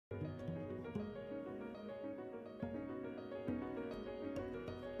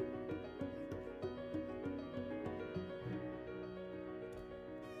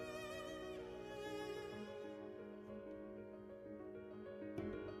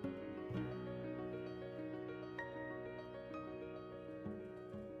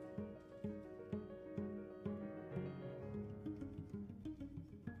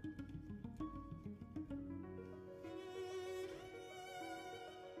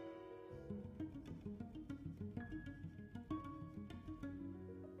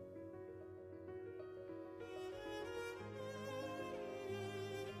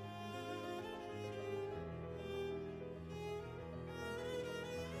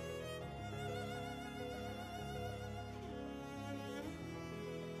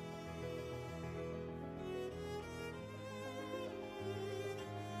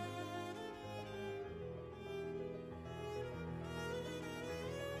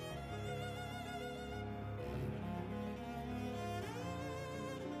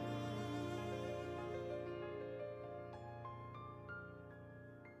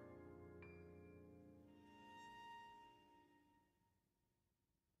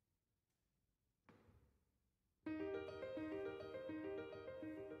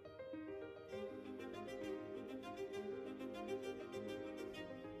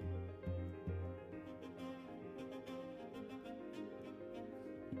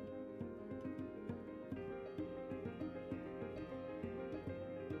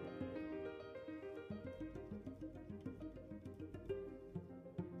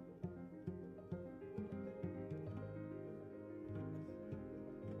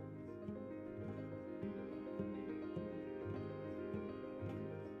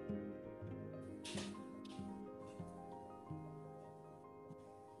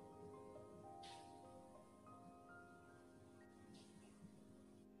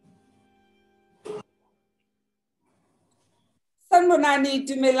Sanibonani,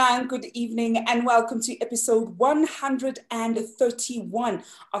 Dumelang, good evening and welcome to episode 131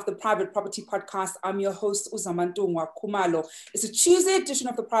 of the Private Property Podcast. I'm your host, Uzamantungwa Kumalo. It's a Tuesday edition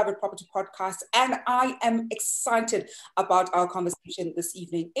of the Private Property Podcast and I am excited about our conversation this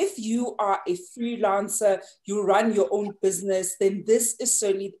evening. If you are a freelancer, you run your own business, then this is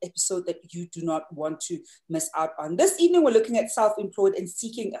certainly the episode that you do not want to miss out on. This evening, we're looking at self-employed and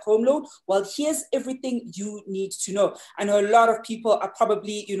seeking a home loan. Well, here's everything you need to know. I know a lot of people are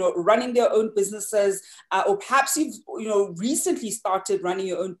probably, running their own businesses, or perhaps you've, recently started running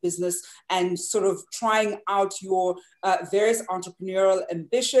your own business and sort of trying out your various entrepreneurial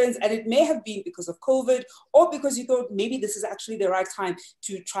ambitions. And it may have been because of COVID or because you thought maybe this is actually the right time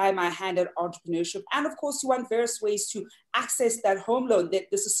to try my hand at entrepreneurship. And of course, you want various ways to access that home loan. That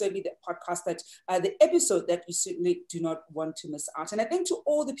this is certainly the podcast that, the episode that you certainly do not want to miss out. And I think to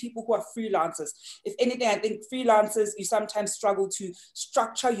all the people who are freelancers, if anything, I think freelancers, you sometimes struggle to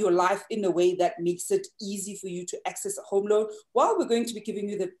structure your life in a way that makes it easy for you to access a home loan. Well, we're going to be giving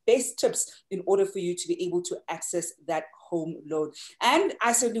you the best tips in order for you to be able to access that home loan. And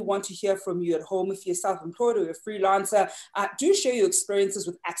I certainly want to hear from you at home. If you're self-employed or you're a freelancer, do share your experiences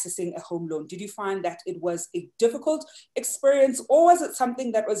with accessing a home loan. Did you find that it was a difficult experience or was it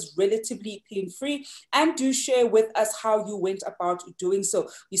something that was relatively pain-free? And do share with us how you went about doing so.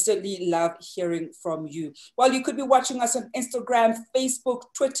 We certainly love hearing from you. Well, you could be watching us on Instagram, Facebook,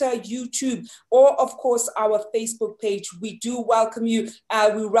 Twitter, YouTube, or of course our Facebook page. We do welcome you.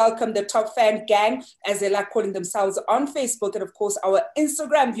 We welcome the Top Fan Gang, as they like calling themselves, on Facebook, and of course our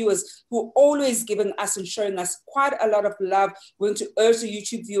Instagram viewers who are always giving us and showing us quite a lot of love. We're going to urge the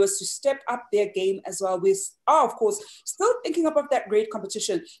YouTube viewers to step up their game as well. We are, of course, still thinking about that great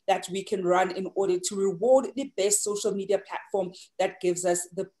competition that we can run in order to reward the best social media platform that gives us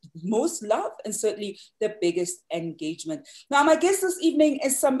the most love and certainly the biggest engagement. Now, my guest this evening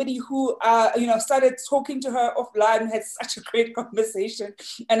is somebody who, started talking to her offline, had such a great conversation.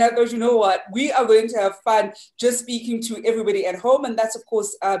 And I thought, you know what, we are going to have fun just speaking to everybody at home. And that's, of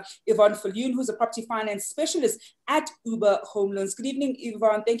course, Yvonne Viljoen, who's a property finance specialist at Uber Home Loans. Good evening,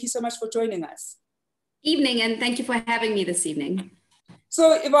 Yvonne. Thank you so much for joining us. Evening, and thank you for having me this evening.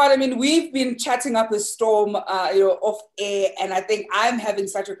 So, Yvonne, we've been chatting up a storm, off air, and I think I'm having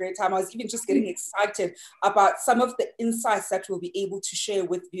such a great time. I was even just getting excited about some of the insights that we'll be able to share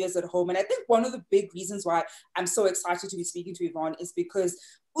with viewers at home. And I think one of the big reasons why I'm so excited to be speaking to Yvonne is because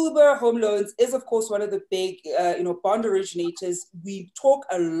Uber Home Loans is, of course, one of the big, bond originators. We talk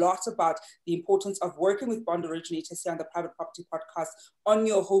a lot about the importance of working with bond originators here on the Private Property Podcast on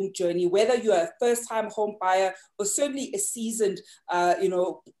your home journey, whether you're a first-time home buyer or certainly a seasoned,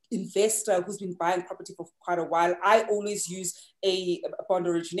 investor who's been buying property for quite a while. I always use a bond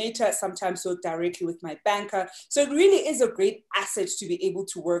originator, sometimes work directly with my banker. So it really is a great asset to be able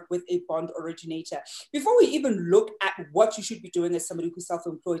to work with a bond originator. Before we even look at what you should be doing as somebody who's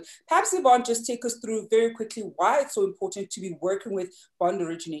self-employed, perhaps Yvonne, just take us through very quickly why it's so important to be working with bond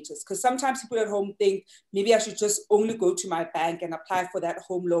originators. Because sometimes people at home think, maybe I should just only go to my bank and apply for that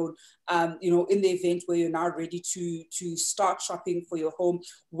home loan, in the event where you're now ready to start shopping for your home.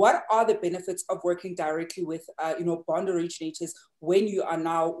 What are the benefits of working directly with, bond originators when you are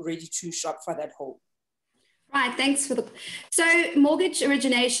now ready to shop for that home? Right, thanks for So mortgage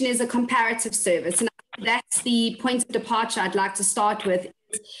origination is a comparative service, and that's the point of departure I'd like to start with.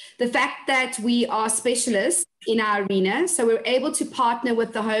 The fact that we are specialists in our arena, so we're able to partner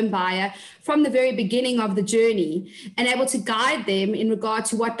with the home buyer from the very beginning of the journey and able to guide them in regard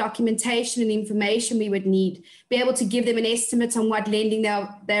to what documentation and information we would need, be able to give them an estimate on what lending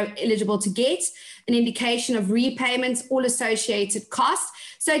they're eligible to get, an indication of repayments, all associated costs.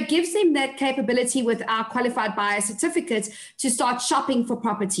 So it gives them that capability with our qualified buyer certificates to start shopping for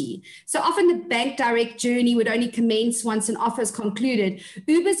property. So often the bank direct journey would only commence once an offer is concluded.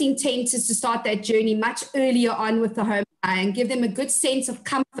 Uber's intent is to start that journey much earlier on with the home buyer and give them a good sense of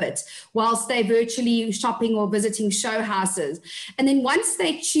comfort whilst they're virtually shopping or visiting show houses. And then once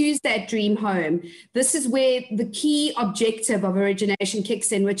they choose that dream home, this is where the key objective of origination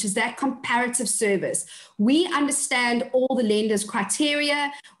kicks in, which is that comparative service. We understand all the lender's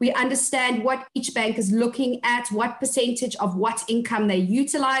criteria. We understand what each bank is looking at, what percentage of what income they're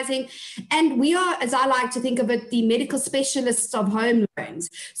utilizing. And we are, as I like to think of it, the medical specialists of home loans.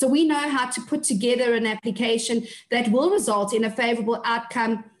 So we know how to put together an application that will result in a favorable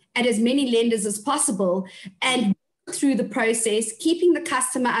outcome at as many lenders as possible and through the process, keeping the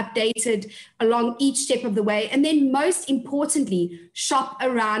customer updated along each step of the way, and then most importantly, shop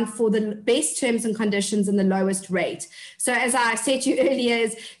around for the best terms and conditions and the lowest rate. So as I said to you earlier,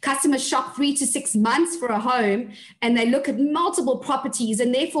 is customers shop 3 to 6 months for a home and they look at multiple properties,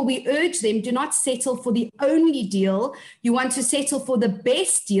 and therefore we urge them, do not settle for the only deal. You want to settle for the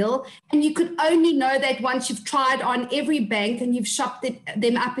best deal, and you could only know that once you've tried on every bank and you've shopped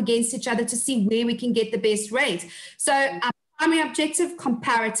them up against each other to see where we can get the best rate. So our primary objective,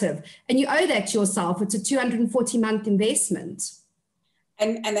 comparative, and you owe that to yourself. It's a 240-month investment.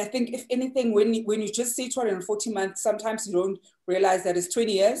 And I think, if anything, when you just say 240 months, sometimes you don't realize that it's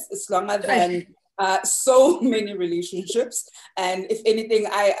 20 years. It's longer than so many relationships. And if anything,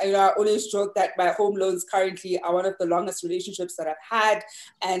 I always joke that my home loans currently are one of the longest relationships that I've had.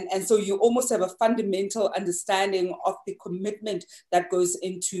 And so you almost have a fundamental understanding of the commitment that goes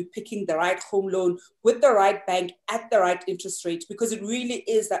into picking the right home loan with the right bank at the right interest rate, because it really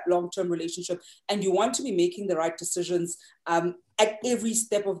is that long-term relationship. And you want to be making the right decisions at every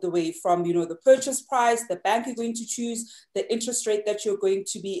step of the way, from the purchase price, the bank you're going to choose, the interest rate that you're going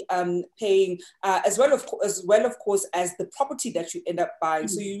to be paying, as well of course as the property that you end up buying.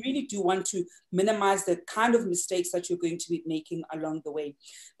 So you really do want to minimize the kind of mistakes that you're going to be making along the way.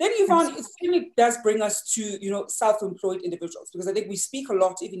 Then Yvonne, it really does bring us to self-employed individuals, because I think we speak a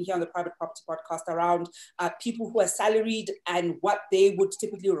lot even here on the Private Property Podcast around people who are salaried and what they would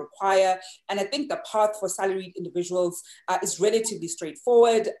typically require. And I think the path for salaried individuals is relatively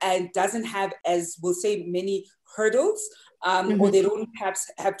straightforward and doesn't have, as we'll say, many hurdles, or they don't perhaps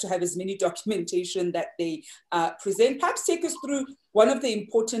have to have as many documentation that they present. Perhaps take us through one of the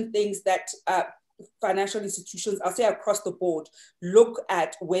important things that financial institutions, I'll say across the board, look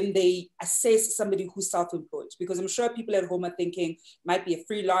at when they assess somebody who's self-employed, because I'm sure people at home are thinking, might be a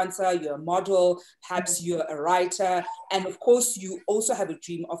freelancer, you're a model, perhaps you're a writer, and of course you also have a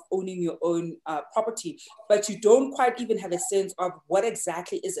dream of owning your own property, but you don't quite even have a sense of what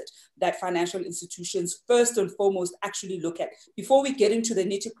exactly is it that financial institutions first and foremost actually look at before we get into the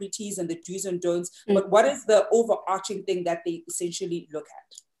nitty-gritties and the do's and don'ts. But what is the overarching thing that they essentially look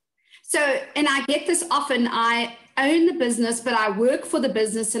at? So, and I get this often, I own the business, but I work for the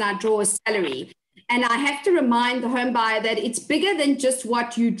business and I draw a salary. And I have to remind the home buyer that it's bigger than just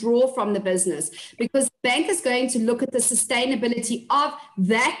what you draw from the business, because the bank is going to look at the sustainability of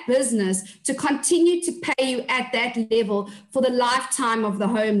that business to continue to pay you at that level for the lifetime of the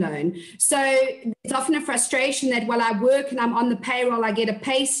home loan. So it's often a frustration that while I work and I'm on the payroll, I get a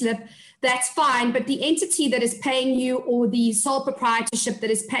pay slip. That's fine, but the entity that is paying you, or the sole proprietorship that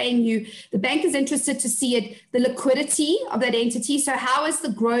is paying you, the bank is interested to see it, the liquidity of that entity. So how is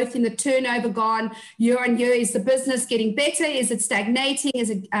the growth in the turnover gone year on year? Is the business getting better? Is it stagnating? Is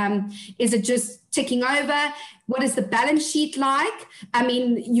it just ticking over? What is the balance sheet like? I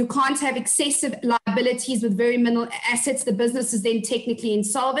mean, you can't have excessive liabilities with very minimal assets. The business is then technically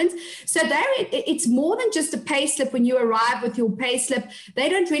insolvent. So it's more than just a pay slip. When you arrive with your pay slip, they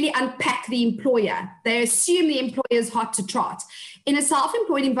don't really unpack the employer. They assume the employer is hot to trot. In a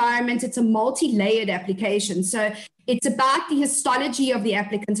self-employed environment, it's a multi-layered application. So it's about the histology of the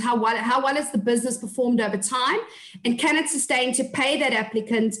applicant. How well has the business performed over time? And can it sustain to pay that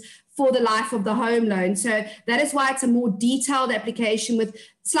applicant for the life of the home loan? So that is why it's a more detailed application with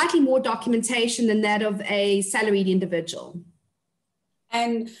slightly more documentation than that of a salaried individual.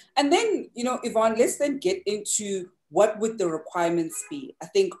 And then, Yvonne, let's then get into what would the requirements be. I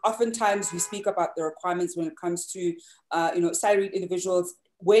think oftentimes we speak about the requirements when it comes to, salaried individuals.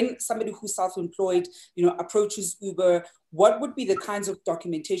 When somebody who's self-employed, approaches Uber, what would be the kinds of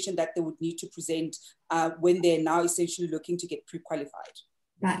documentation that they would need to present when they're now essentially looking to get pre-qualified?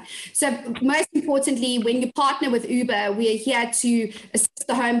 Right. So most importantly, when you partner with Uber, we are here to assist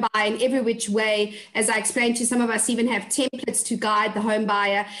the home buyer in every which way. As I explained to you, some of us even have templates to guide the home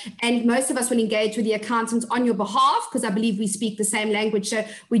buyer. And most of us will engage with the accountant on your behalf, because I believe we speak the same language. So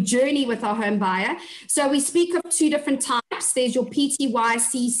we journey with our home buyer. So we speak of two different types. There's your PTY,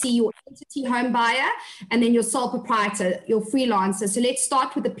 CC, your entity home buyer, and then your sole proprietor, your freelancer. So let's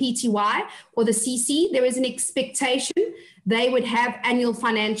start with the PTY or the CC. There is an expectation they would have annual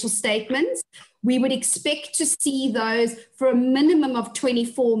financial statements. We would expect to see those for a minimum of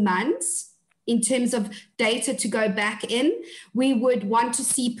 24 months in terms of data to go back in. We would want to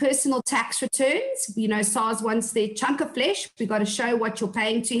see personal tax returns. SARS wants their chunk of flesh. We've got to show what you're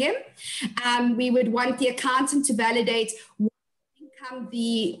paying to him. We would want the accountant to validate what income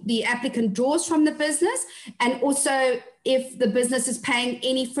the applicant draws from the business, and also if the business is paying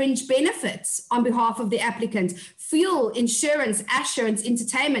any fringe benefits on behalf of the applicant, fuel, insurance, assurance,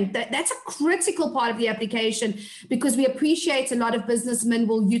 entertainment. That's a critical part of the application, because we appreciate a lot of businessmen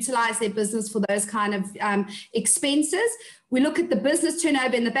will utilize their business for those kind of expenses. We look at the business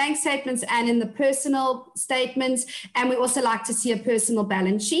turnover in the bank statements and in the personal statements, and we also like to see a personal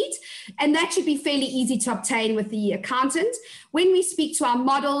balance sheet. And that should be fairly easy to obtain with the accountant. When we speak to our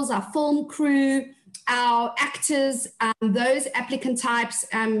models, our film crew, our actors, those applicant types,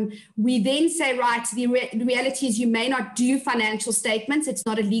 we then say, right, the reality is you may not do financial statements. It's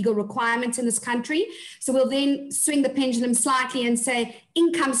not a legal requirement in this country. So we'll then swing the pendulum slightly and say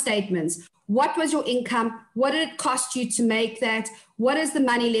income statements. What was your income? What did it cost you to make that? What is the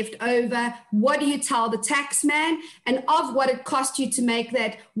money left over? What do you tell the tax man? And of what it cost you to make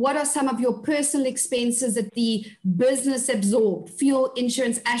that, what are some of your personal expenses that the business absorbed? Fuel,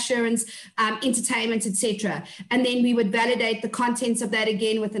 insurance, assurance, entertainment, etc. And then we would validate the contents of that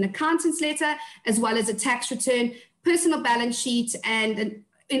again with an accountant's letter, as well as a tax return, personal balance sheet, and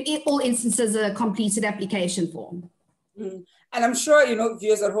in all instances, a completed application form. Mm. And I'm sure,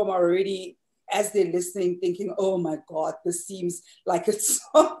 viewers at home are already, as they're listening, thinking, oh my God, this seems like it's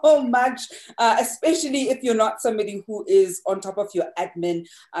so much, especially if you're not somebody who is on top of your admin.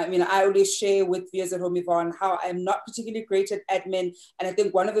 I mean, I always share with viewers at home, Yvonne, how I'm not particularly great at admin. And I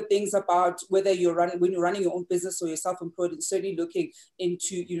think one of the things about whether when you're running your own business or you're self-employed, and certainly looking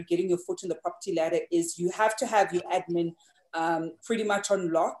into, getting your foot in the property ladder, is you have to have your admin pretty much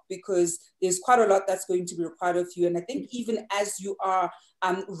on lock, because there's quite a lot that's going to be required of you. And I think even as you are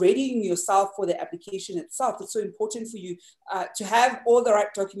readying yourself for the application itself, it's so important for you to have all the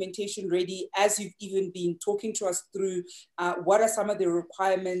right documentation ready, as you've even been talking to us through what are some of the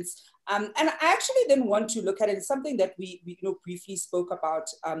requirements. And I actually then want to look at it, something that we briefly spoke about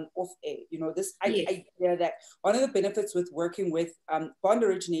off air, this idea that one of the benefits with working with bond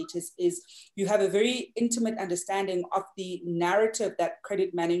originators is you have a very intimate understanding of the narrative that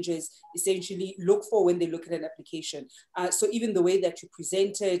credit managers essentially look for when they look at an application. So even the way that you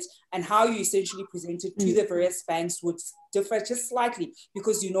present it and how you essentially present it to the various banks would differ just slightly,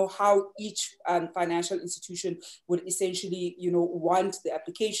 because you know how each financial institution would essentially, want the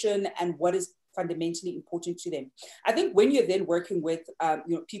application and what is fundamentally important to them. I think when you're then working with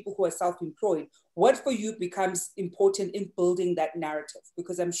people who are self-employed, what for you becomes important in building that narrative?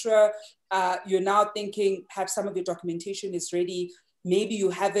 Because I'm sure you're now thinking perhaps some of your documentation is ready. Maybe you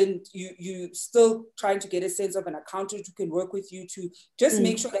haven't, you still trying to get a sense of an accountant who can work with you to just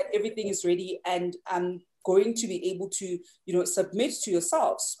make sure that everything is ready and going to be able to, submit to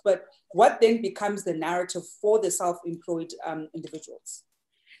yourselves. But what then becomes the narrative for the self-employed individuals?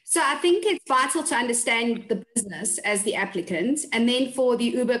 So I think it's vital to understand the business as the applicant, and then for the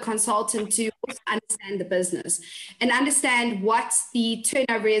Uber consultant to also understand the business and understand what the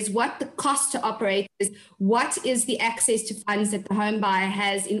turnover is, what the cost to operate is, what is the access to funds that the home buyer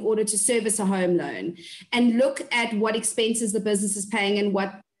has in order to service a home loan, and look at what expenses the business is paying and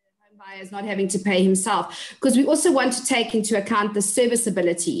what buyer is not having to pay himself, because we also want to take into account the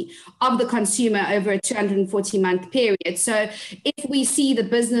serviceability of the consumer over a 240-month period. So if we see the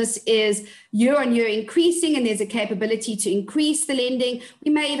business is year on year increasing and there's a capability to increase the lending,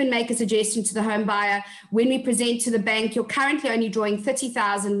 we may even make a suggestion to the home buyer when we present to the bank, you're currently only drawing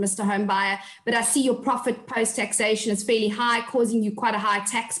 30,000, Mr. Home Buyer, but I see your profit post-taxation is fairly high, causing you quite a high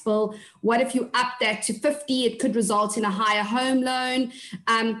tax bill. What if you up that to 50? It could result in a higher home loan.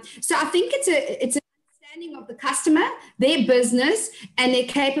 So I think it's an understanding of the customer, their business, and their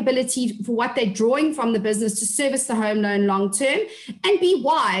capability for what they're drawing from the business to service the home loan long term. And be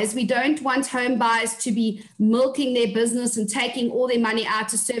wise. We don't want home buyers to be milking their business and taking all their money out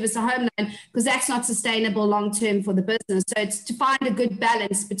to service a home loan, because that's not sustainable long term for the business. So it's to find a good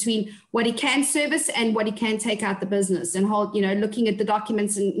balance between what he can service and what he can take out the business, and hold, looking at the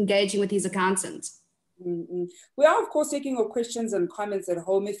documents and engaging with his accountant. Mm-hmm. We are, of course, taking your questions and comments at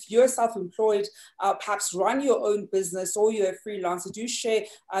home. If you're self-employed, perhaps run your own business, or you're a freelancer, do share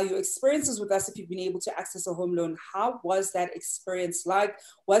your experiences with us if you've been able to access a home loan. How was that experience like?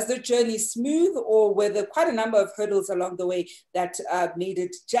 Was the journey smooth, or were there quite a number of hurdles along the way that made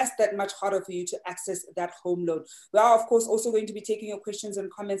it just that much harder for you to access that home loan? We are, of course, also going to be taking your questions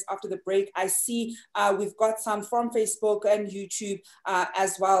and comments after the break. I see we've got some from Facebook and YouTube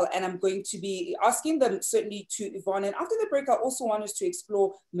as well, and I'm going to be asking them certainly to Yvonne. And after the break, I also want us to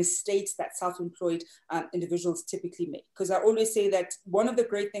explore mistakes that self-employed individuals typically make. Because I always say that one of the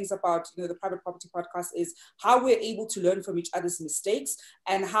great things about the Private Property Podcast is how we're able to learn from each other's mistakes,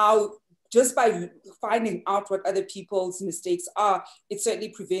 and how just by finding out what other people's mistakes are, it certainly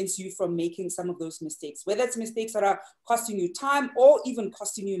prevents you from making some of those mistakes, whether it's mistakes that are costing you time or even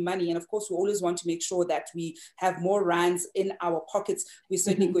costing you money. And of course, we always want to make sure that we have more rands in our pockets. We're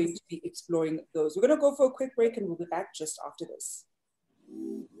certainly going to be exploring those. We're going to go for a quick break and we'll be back just after this.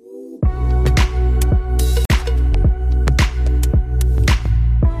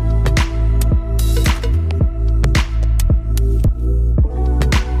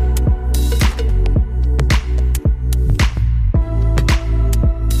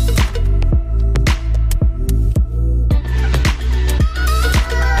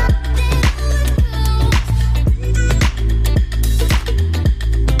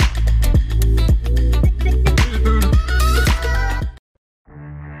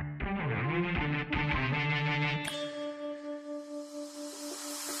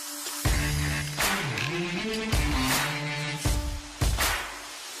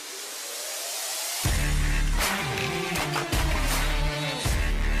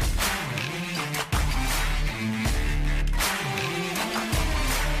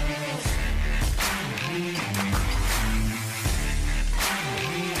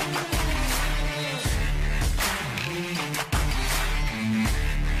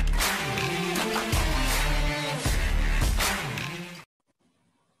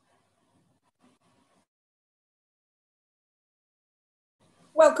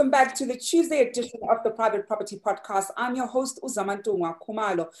 Welcome back to the Tuesday edition of the Private Property Podcast. I'm your host, Uzamanto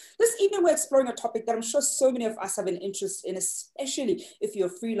Khumalo. This evening, we're exploring a topic that I'm sure so many of us have an interest in, especially if you're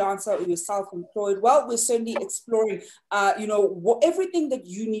a freelancer or you're self-employed. Well, we're certainly exploring, everything that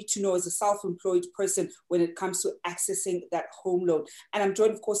you need to know as a self-employed person when it comes to accessing that home loan. And I'm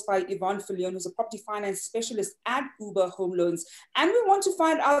joined, of course, by Yvonne Fillion, who's a property finance specialist at Uber Home Loans. And we want to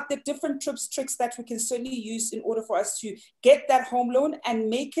find out the different tricks that we can certainly use in order for us to get that home loan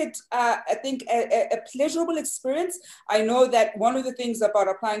and make it, I think, a pleasurable experience. I know that one of the things about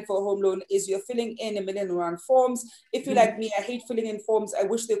applying for a home loan is you're filling in a million and one forms. If you're like me, I hate filling in forms. I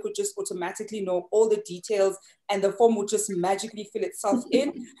wish they could just automatically know all the details and the form would just magically fill itself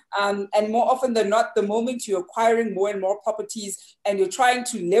in. And more often than not, the moment you're acquiring more and more properties and you're trying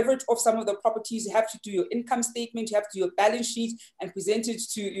to leverage off some of the properties, you have to do your income statement, you have to do your balance sheet and present it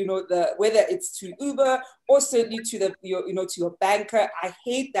to, whether it's to Uber or certainly to your banker. I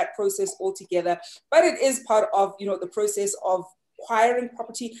hate that process altogether, but it is part of, the process of acquiring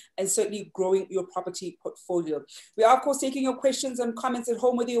property and certainly growing your property portfolio. We are, of course, taking your questions and comments at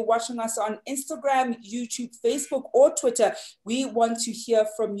home, whether you're watching us on Instagram, YouTube, Facebook, or Twitter. We want to hear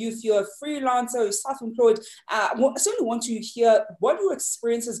from you. If you're a freelancer or self-employed, I certainly want to hear what your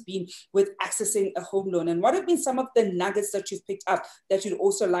experience has been with accessing a home loan and what have been some of the nuggets that you've picked up that you'd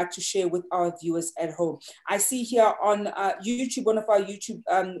also like to share with our viewers at home. I see here on YouTube, one of our YouTube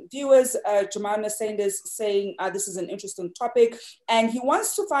viewers, Jemima Sanders, saying this is an interesting topic. And he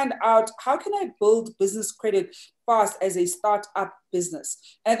wants to find out, how can I build business credit fast as a startup business?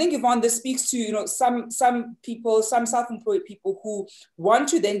 And I think, Yvonne, this speaks to, some people, some self-employed people who want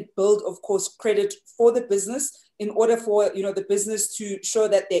to then build, of course, credit for the business in order for, the business to show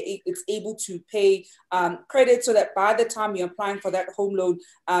that it's able to pay credit, so that by the time you're applying for that home loan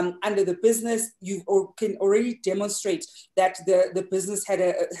under the business, you can already demonstrate that the business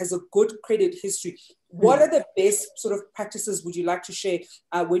has a good credit history. What are the best sort of practices would you like to share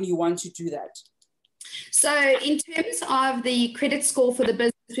when you want to do that? So in terms of the credit score for the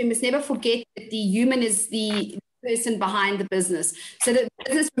business, we must never forget that the human is the person behind the business. So the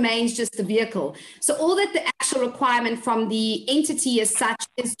business remains just the vehicle. So all that the actual requirement from the entity as such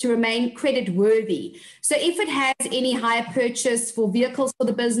is to remain credit worthy. So if it has any hire purchase for vehicles for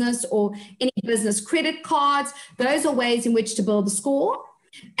the business or any business credit cards, those are ways in which to build the score.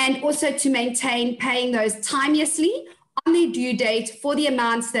 And also to maintain paying those timeously on their due date for the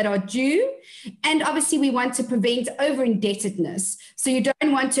amounts that are due. And obviously we want to prevent over-indebtedness. So you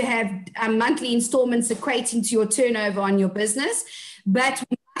don't want to have monthly installments equating to your turnover on your business. But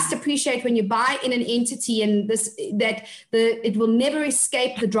we must appreciate when you buy in an entity and it will never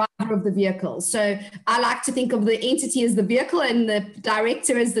escape the driver of the vehicle. So I like to think of the entity as the vehicle and the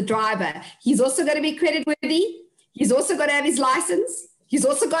director as the driver. He's also got to be credit worthy. He's also got to have his license. He's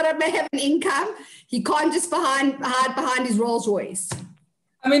also got to have an income. He can't just hide behind his Rolls Royce.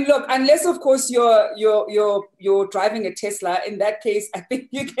 I mean, look, unless of course you're driving a Tesla, in that case, I think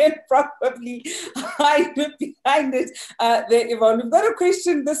you can probably hide behind it. There, Yvonne. We've got a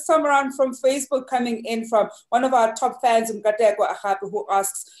question this time around from Facebook coming in from one of our top fans, Mkatekwa Ahape, who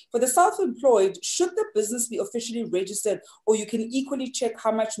asks, for the self-employed, should the business be officially registered, or you can equally check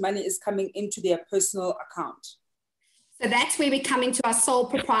how much money is coming into their personal account? So that's where we come into our sole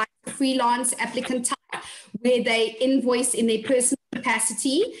proprietor freelance applicant type where they invoice in their personal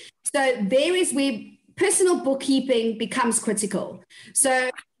capacity. So there is where personal bookkeeping becomes critical. So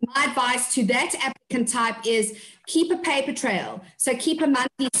my advice to that applicant type is keep a paper trail. So keep a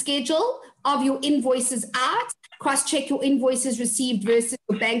monthly schedule of your invoices out, cross-check your invoices received versus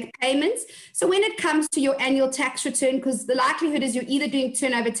your bank payments. So when it comes to your annual tax return, because the likelihood is you're either doing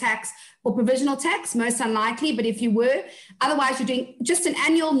turnover tax or provisional tax, most unlikely, but if you were, otherwise you're doing just an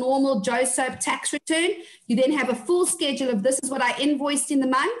annual normal JOSOP tax return. You then have a full schedule of this is what I invoiced in the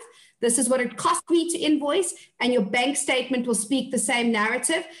month, this is what it cost me to invoice, and your bank statement will speak the same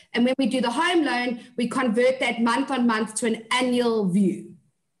narrative. And when we do the home loan, we convert that month on month to an annual view.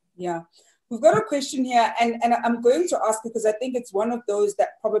 Yeah. We've got a question here, and I'm going to ask because I think it's one of those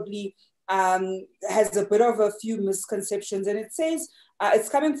that probably has a bit of a few misconceptions. And it says, it's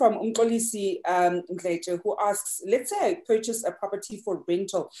coming from Umkolisi Mdletshe, who asks, let's say I purchase a property for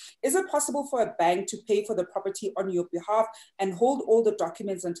rental. Is it possible for a bank to pay for the property on your behalf and hold all the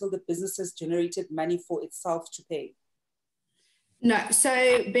documents until the business has generated money for itself to pay? No. So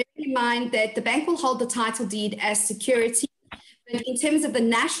bear in mind that the bank will hold the title deed as security. But in terms of the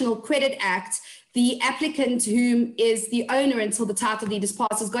National Credit Act, the applicant whom is the owner until the title deed is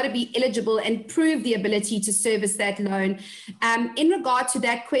passed has got to be eligible and prove the ability to service that loan. In regard to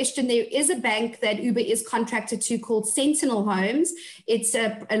that question, there is a bank that Uber is contracted to called Sentinel Homes. It's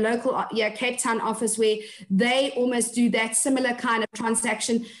a local Cape Town office where they almost do that similar kind of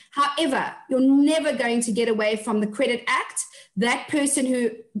transaction. However, you're never going to get away from the Credit Act. That person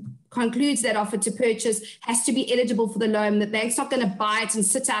who concludes that offer to purchase has to be eligible for the loan. The bank's not going to buy it and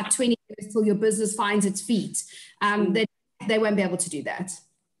sit out 20 years till your business finds its feet. They won't be able to do that.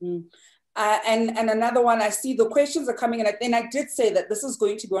 And another one, I see the questions are coming in, and I did say that this is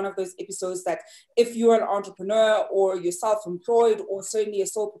going to be one of those episodes that if you're an entrepreneur or you're self-employed or certainly a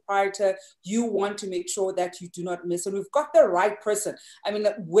sole proprietor, you want to make sure that you do not miss. And we've got the right person. I mean,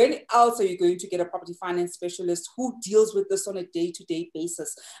 when else are you going to get a property finance specialist who deals with this on a day-to-day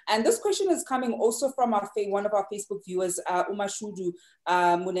basis? And this question is coming also from one of our Facebook viewers, Umashudu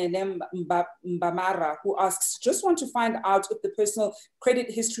Munenem Mbamara, who asks, just want to find out if the personal credit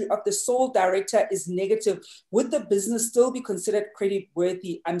history of the sole director is negative. Would the business still be considered credit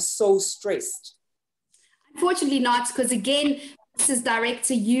worthy? I'm so stressed. Unfortunately not, because again, Mrs.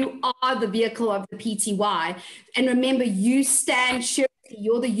 Director, you are the vehicle of the PTY. And remember, you stand surety.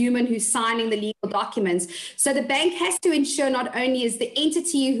 You're the human who's signing the legal documents. So the bank has to ensure not only is the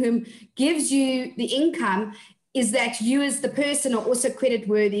entity whom gives you the income, is that you as the person are also credit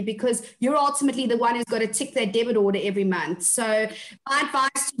worthy, because you're ultimately the one who's got to tick their debit order every month. So my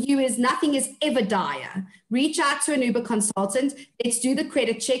advice to you is nothing is ever dire. Reach out to an Uber consultant. Let's do the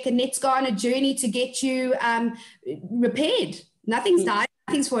credit check and let's go on a journey to get you repaired. Nothing's dire,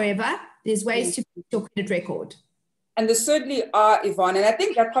 nothing's forever. There's ways to fix your credit record. And there certainly are, Yvonne. And I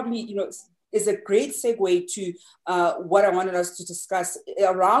think that probably, is a great segue to what I wanted us to discuss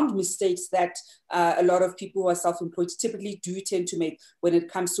around mistakes that a lot of people who are self-employed typically do tend to make when it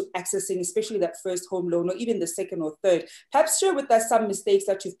comes to accessing, especially that first home loan or even the second or third. Perhaps share with us some mistakes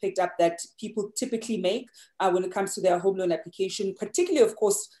that you've picked up that people typically make when it comes to their home loan application, particularly, of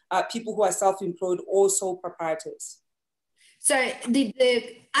course, people who are self-employed or sole proprietors. So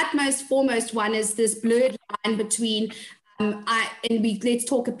the utmost foremost one is this blurred line between let's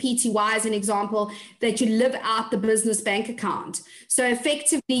talk a PTY as an example, that you live out the business bank account. So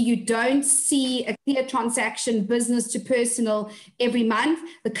effectively, you don't see a clear transaction business to personal every month.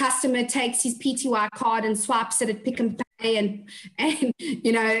 The customer takes his PTY card and swipes it at Pick and Pay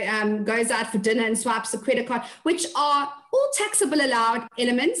and goes out for dinner and swipes the credit card, which are all taxable allowed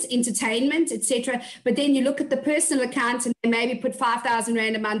elements, entertainment, etc. But then you look at the personal account and they maybe put 5,000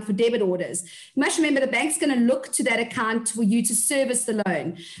 Rand a month for debit orders. You must remember the bank's going to look to that account for you to service the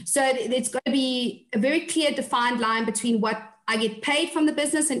loan. So it's got to be a very clear defined line between what I get paid from the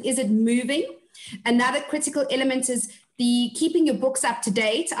business and is it moving. Another critical element is keeping your books up to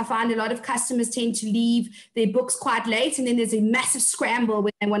date. I find a lot of customers tend to leave their books quite late, and then there's a massive scramble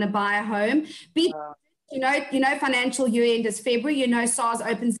when they want to buy a home. Financial year end is February. SARS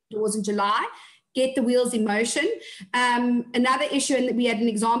opens the doors in July. Get the wheels in motion. Another issue, and we had an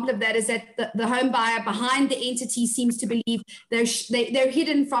example of that, is that the home buyer behind the entity seems to believe they're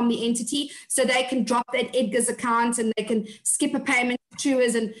hidden from the entity, so they can drop that Edgar's account and they can skip a payment to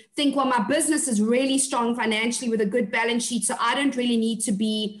us and think, well, my business is really strong financially with a good balance sheet, so I don't really need to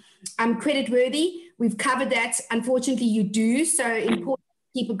be credit worthy. We've covered that. Unfortunately, you do. So important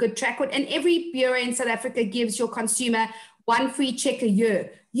to keep a good track record. And every bureau in South Africa gives your consumer one free check a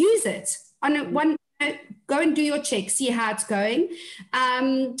year. Use it. On one go and do your check, see how it's going.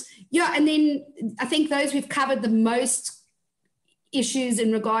 Yeah, and then I think those we've covered the most issues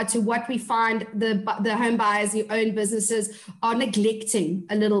in regard to what we find the home buyers who own businesses are neglecting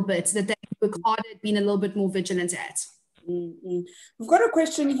a little bit, that they work harder at being a little bit more vigilant at. Mm-hmm. We've got a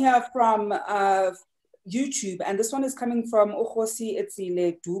question here from YouTube, and this one is coming from Ukhosi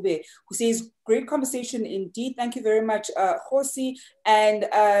Etsile Dube, who says, great conversation indeed. Thank you very much, Khosi. And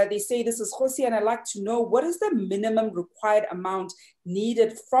they say, this is Khosi, and I'd like to know, what is the minimum required amount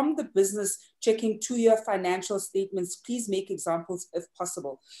needed from the business checking 2-year financial statements? Please make examples if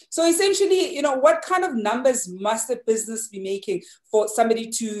possible. So essentially, you know, what kind of numbers must a business be making for somebody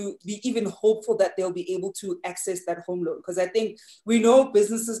to be even hopeful that they'll be able to access that home loan? Because I think we know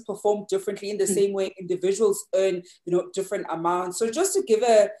businesses perform differently in the same way individuals earn, you know, different amounts. So just to give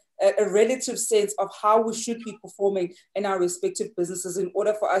a relative sense of how we should be performing in our respective businesses in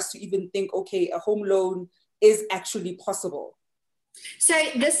order for us to even think, okay, a home loan is actually possible. So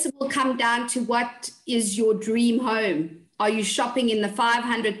this will come down to, what is your dream home? Are you shopping in the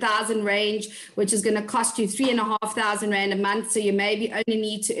 500,000 range, which is going to cost you 3,500 Rand a month? So you maybe only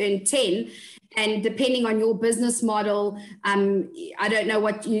need to earn 10. And depending on your business model, I don't know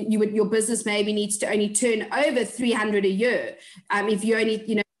what your business maybe needs to only turn over 300 a year. If you only,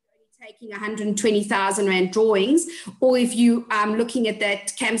 you know, taking 120,000 Rand drawings, or if you looking at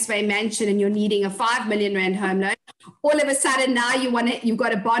that Camps Bay mansion and you're needing a 5 million Rand home loan, all of a sudden now you've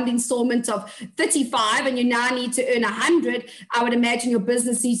got a bond installment of 35 and you now need to earn 100. I would imagine your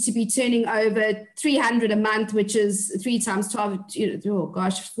business needs to be turning over 300 a month, which is 3 times 12, oh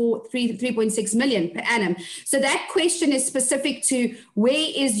gosh, 3.6 million per annum. So that question is specific to,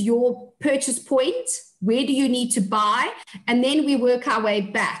 where is your purchase point? Where do you need to buy? And then we work our way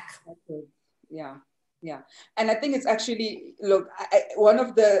back. Okay. Yeah. Yeah. And I think it's actually, look, one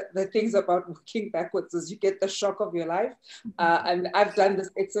of the things about working backwards is you get the shock of your life. And I've done this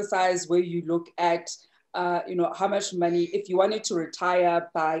exercise where you look at, you know, how much money, if you wanted to retire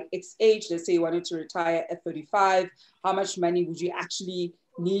by X age, let's say you wanted to retire at 35, how much money would you actually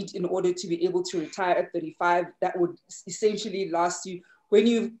need in order to be able to retire at 35? That would essentially last you. When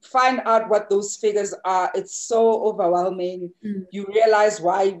you find out what those figures are, it's so overwhelming. You realize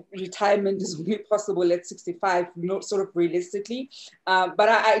why retirement is only possible at 65, you know, sort of realistically. But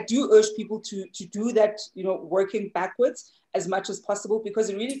I do urge people to do that, you know, working backwards as much as possible, because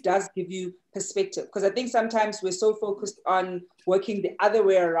it really does give you perspective. Because I think sometimes we're so focused on working the other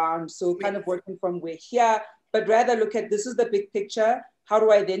way around. So kind of working from we're here, but rather look at, this is the big picture. How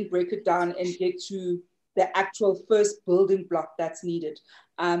do I then break it down and get to the actual first building block that's needed?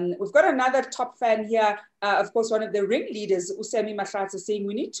 We've got another top fan here, of course, one of the ringleaders, Usemi Mahlatsa, saying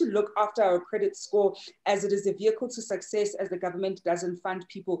we need to look after our credit score, as it is a vehicle to success, as the government doesn't fund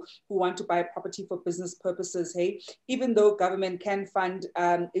people who want to buy property for business purposes. Hey, even though government can fund,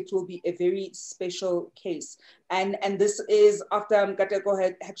 it will be a very special case. And this is after Mgateko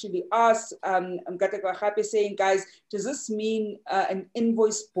had actually asked, Mgateko Hape saying, guys, does this mean an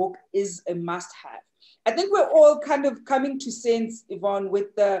invoice book is a must-have? I think we're all kind of coming to sense, Yvonne,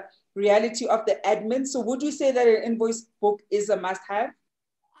 with the reality of the admin. So would you say that an invoice book is a must-have?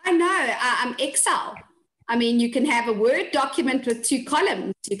 I know, Excel. I mean, you can have a Word document with 2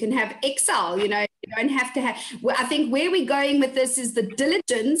 columns. You can have Excel, you know, you don't have to have, well, I think where we're going with this is the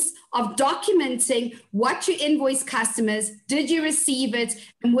diligence of documenting what you invoice customers, did you receive it,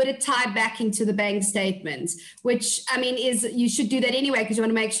 and would it tie back into the bank statement? Which, I mean, you should do that anyway, because you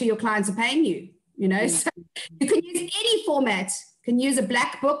want to make sure your clients are paying you. You know, so you can use any format. You can use a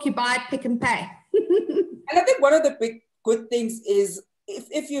black book, you buy it, pick and pay. And I think one of the big good things is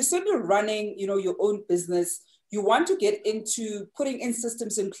if you're simply running, you know, your own business, you want to get into putting in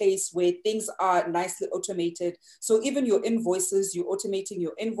systems in place where things are nicely automated. So even your invoices, you're automating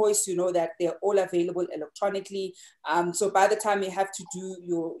your invoice, you know that they're all available electronically. So by the time you have to do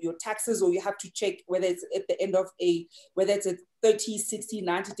your taxes, or you have to check whether it's at the end of whether it's a 30, 60,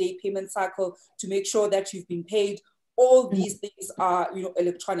 90-day payment cycle to make sure that you've been paid, all these things are, you know,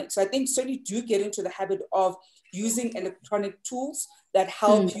 electronic. So I think certainly do get into the habit of using electronic tools that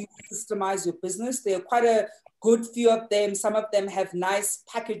help you systemize your business. There are quite a good few of them. Some of them have nice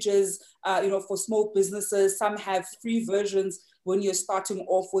packages, you know, for small businesses. Some have free versions when you're starting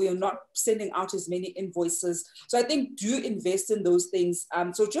off, where you're not sending out as many invoices. So I think do invest in those things.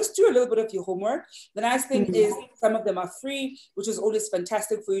 So just do a little bit of your homework. The nice thing is some of them are free, which is always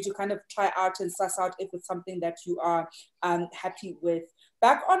fantastic for you to kind of try out and suss out if it's something that you are happy with.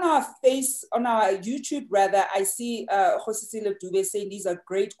 Back on our YouTube rather, I see Khosisile Dube saying, these are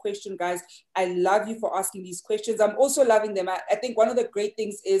great questions, guys. I love you for asking these questions. I'm also loving them. I think one of the great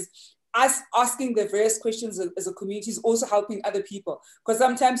things is us asking the various questions as a community is also helping other people, because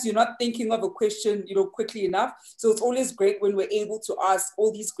sometimes you're not thinking of a question, quickly enough. So it's always great when we're able to ask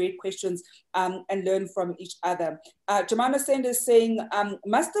all these great questions and learn from each other. Jemima Sanders saying,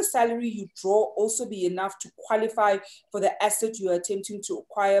 must the salary you draw also be enough to qualify for the asset you are attempting to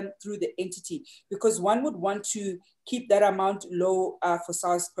acquire through the entity? Because one would want to keep that amount low for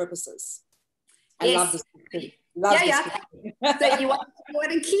SARS purposes. I love this. So you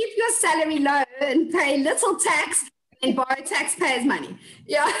want to keep your salary low and pay little tax and borrow taxpayers' money.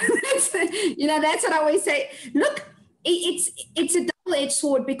 Yeah, that's what I always say. Look, it's a double-edged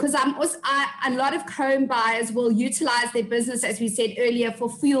sword, because a lot of home buyers will utilize their business, as we said earlier, for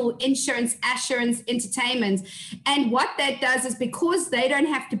fuel, insurance, assurance, entertainment. And what that does is, because they don't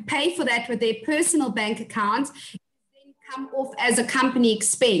have to pay for that with their personal bank account, come off as a company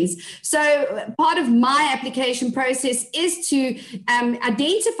expense. So part of my application process is to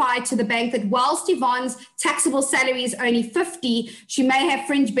identify to the bank that whilst Yvonne's taxable salary is only 50, she may have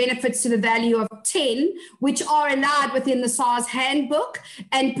fringe benefits to the value of 10, which are allowed within the SARS handbook,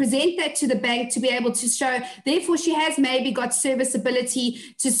 and present that to the bank to be able to show, therefore she has maybe got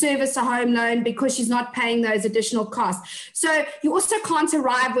serviceability to service a home loan because she's not paying those additional costs. So you also can't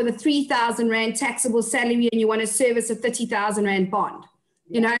arrive with a 3,000 Rand taxable salary and you want to service a 30,000 Rand bond,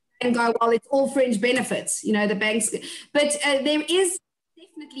 and go, well, it's all fringe benefits, the banks. But there is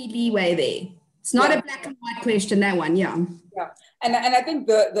definitely leeway there. It's not a black and white question, that one, Yeah, and I think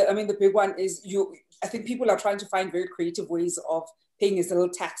the big one is I think people are trying to find very creative ways of paying as little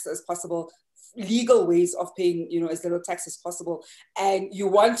tax as possible, legal ways of paying, as little tax as possible. And you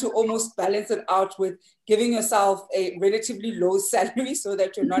want to almost balance it out with giving yourself a relatively low salary so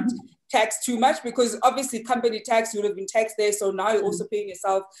that you're not taxed too much, because obviously company tax, you would have been taxed there. So now you're also paying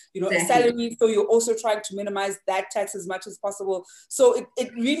yourself, a salary. So you're also trying to minimize that tax as much as possible. So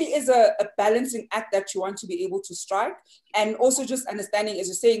it really is a balancing act that you want to be able to strike. And also just understanding, as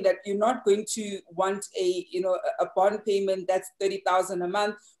you're saying, that you're not going to want a bond payment that's 30,000 a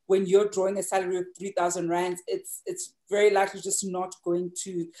month when you're drawing a salary of 3,000 Rands. It's very likely just not going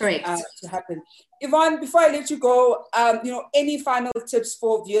to happen. Yvonne, before I let you go, any final tips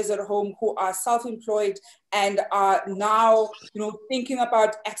for viewers at home who are self-employed and are now, thinking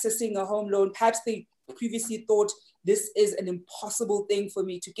about accessing a home loan? Perhaps they previously thought, this is an impossible thing for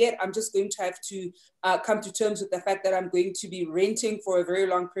me to get. I'm just going to have to come to terms with the fact that I'm going to be renting for a very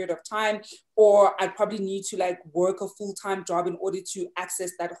long period of time, or I probably need to work a full-time job in order to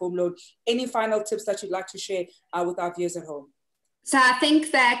access that home loan. Any final tips that you'd like to share with our viewers at home? So I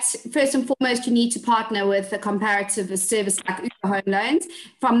think that first and foremost, you need to partner with a comparative service like Uber Home Loans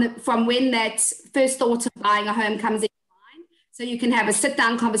from when that first thought of buying a home comes in. So you can have a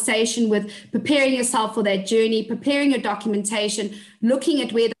sit-down conversation with preparing yourself for that journey, preparing your documentation, looking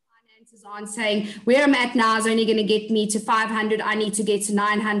at where the finances are and saying, where I'm at now is only going to get me to 500. I need to get to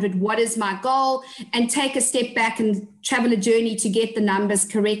 900. What is my goal? And take a step back and travel a journey to get the numbers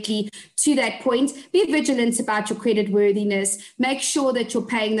correctly to that point. Be vigilant about your credit worthiness. Make sure that you're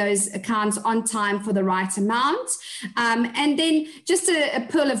paying those accounts on time for the right amount. And then just a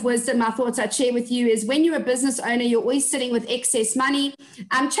pearl of wisdom I thought I'd share with you is, when you're a business owner, you're always sitting with excess money.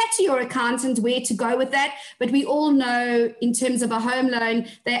 Chat to your accountant where to go with that. But we all know, in terms of a home loan,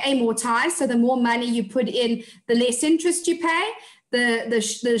 they're amortized. So the more money you put in, the less interest you pay.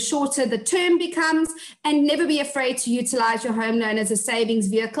 The shorter the term becomes, and never be afraid to utilize your home loan as a savings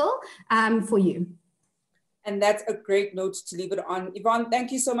vehicle for you. And that's a great note to leave it on. Yvonne,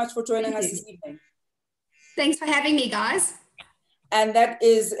 thank you so much for joining us this evening. Thanks for having me, guys. And that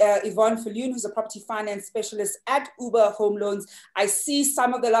is Yvonne Viljoen, who's a property finance specialist at Uber Home Loans. I see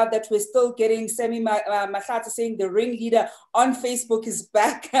some of the love that we're still getting. Semi Mahlata saying the ringleader on Facebook is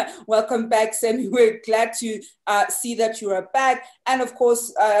back. Welcome back, Semi. We're glad to see that you are back. And of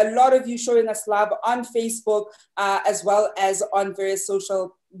course, a lot of you showing us love on Facebook, as well as on various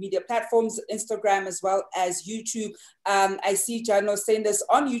social media platforms, Instagram as well as YouTube. I see Jano saying this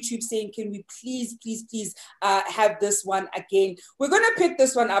on YouTube, saying, can we please have this one again? We're going to pick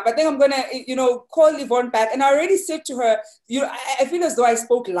this one up. I think I'm going to, call Yvonne back. And I already said to her, I feel as though I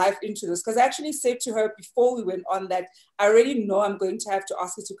spoke life into this, because I actually said to her before we went on that I already know I'm going to have to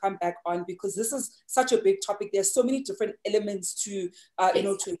ask her to come back on, because this is such a big topic. There's so many different elements to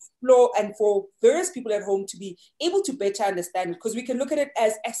to, to explore, and for various people at home to be able to better understand it, because we can look at it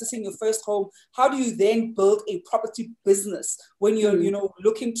as accessing your first home. How do you then build a property business when you're,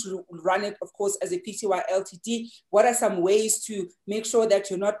 looking to run it, of course, as a PTY LTD? What are some ways to make sure that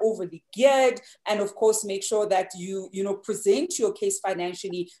you're not overly geared, and of course, make sure that you, present your case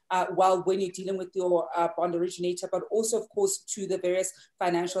financially while when you're dealing with your bond originator, but also, of course, to the various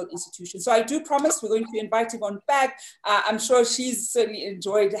financial institutions. So I do promise we're going to invite Yvonne back. I'm sure she's certainly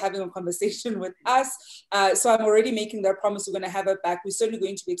enjoyed having a conversation with us. So I'm already making that promise. We're going to have her back. We're certainly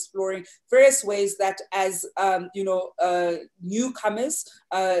going to be exploring various ways that as, newcomers,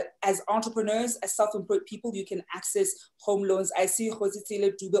 as entrepreneurs, as self-employed people, you can access home loans. I see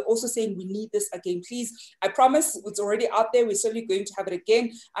Jositile Dube also saying we need this again. Please, I promise it's already out there. We're certainly going to have it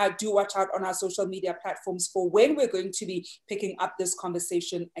again. Do watch out on our social media platforms for when we're going to be picking up this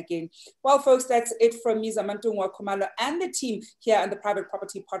conversation again. Well, folks, that's it from me, Zamantungwa Khumalo, and the team here on the Private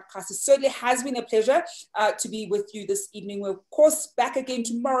Property Podcast. It certainly has been a pleasure to be with you this evening. We're, of course, back again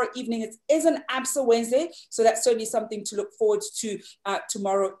tomorrow evening. It is an Absa Wednesday, so that's certainly something to look forward to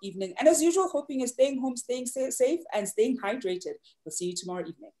tomorrow evening. And as usual, hoping you're staying home, staying safe, and staying hydrated. We'll see you tomorrow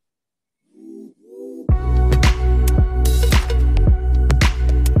evening.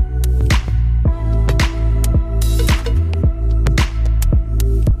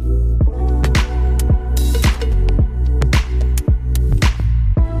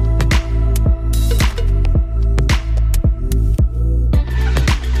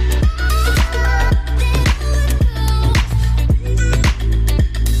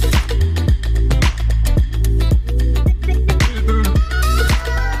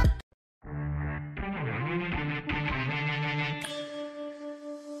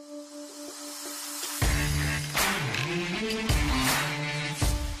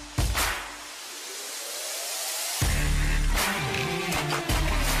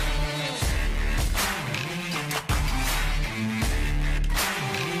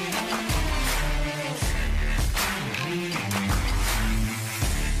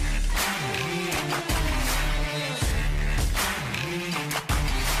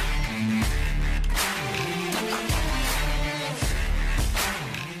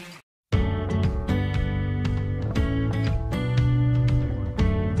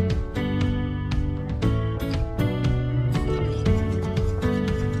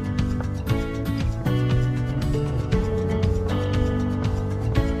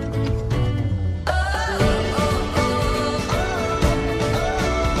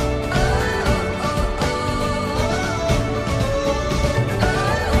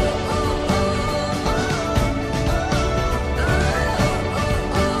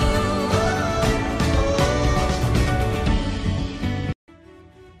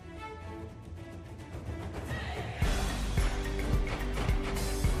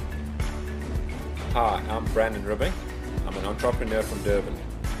 Hi, I'm Brandon Ribbing. I'm an entrepreneur from Durban.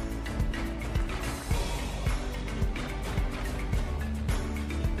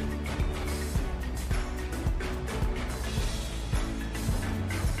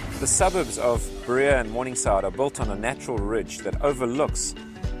 The suburbs of Berea and Morningside are built on a natural ridge that overlooks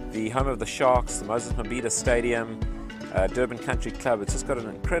the home of the Sharks, the Moses Mabhida Stadium, Durban Country Club. It's just got an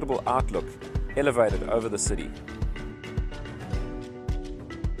incredible outlook elevated over the city.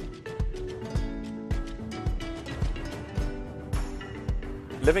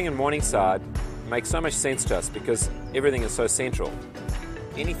 Living in Morningside makes so much sense to us because everything is so central.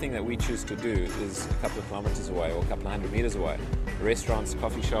 Anything that we choose to do is a couple of kilometers away or a couple of 100 meters away. Restaurants,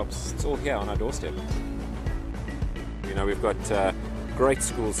 coffee shops, it's all here on our doorstep. You know, we've got great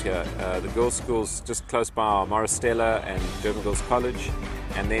schools here. The girls' schools just close by are Moristella and Durban Girls College,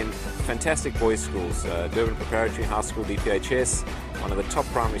 and then fantastic boys' schools, Durban Preparatory High School, DPHS, one of the top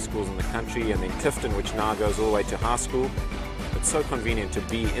primary schools in the country, and then Clifton, which now goes all the way to high school. It's so convenient to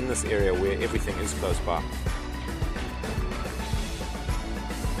be in this area where everything is close by.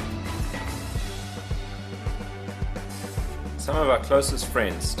 Some of our closest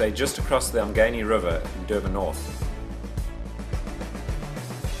friends stay just across the Umgeni River in Durban North.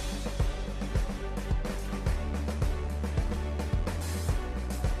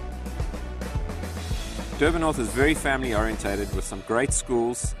 Durban North is very family orientated with some great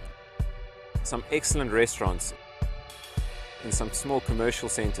schools, some excellent restaurants, and some small commercial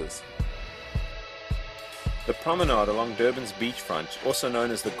centres. The promenade along Durban's beachfront, also known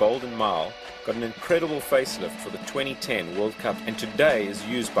as the Golden Mile, got an incredible facelift for the 2010 World Cup and today is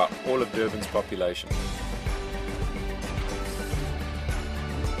used by all of Durban's population.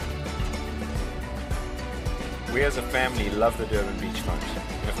 We as a family love the Durban beachfront.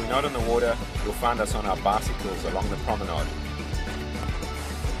 If we're not on the water, you'll find us on our bicycles along the promenade.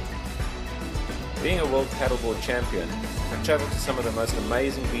 Being a world paddleboard champion, I've traveled to some of the most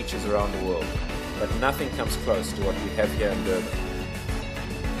amazing beaches around the world, but nothing comes close to what we have here in Durban.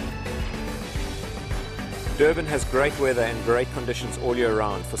 Durban has great weather and great conditions all year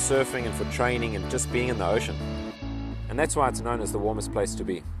round for surfing and for training and just being in the ocean. And that's why it's known as the warmest place to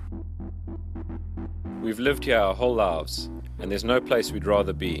be. We've lived here our whole lives, and there's no place we'd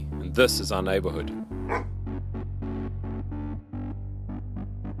rather be, and this is our neighborhood.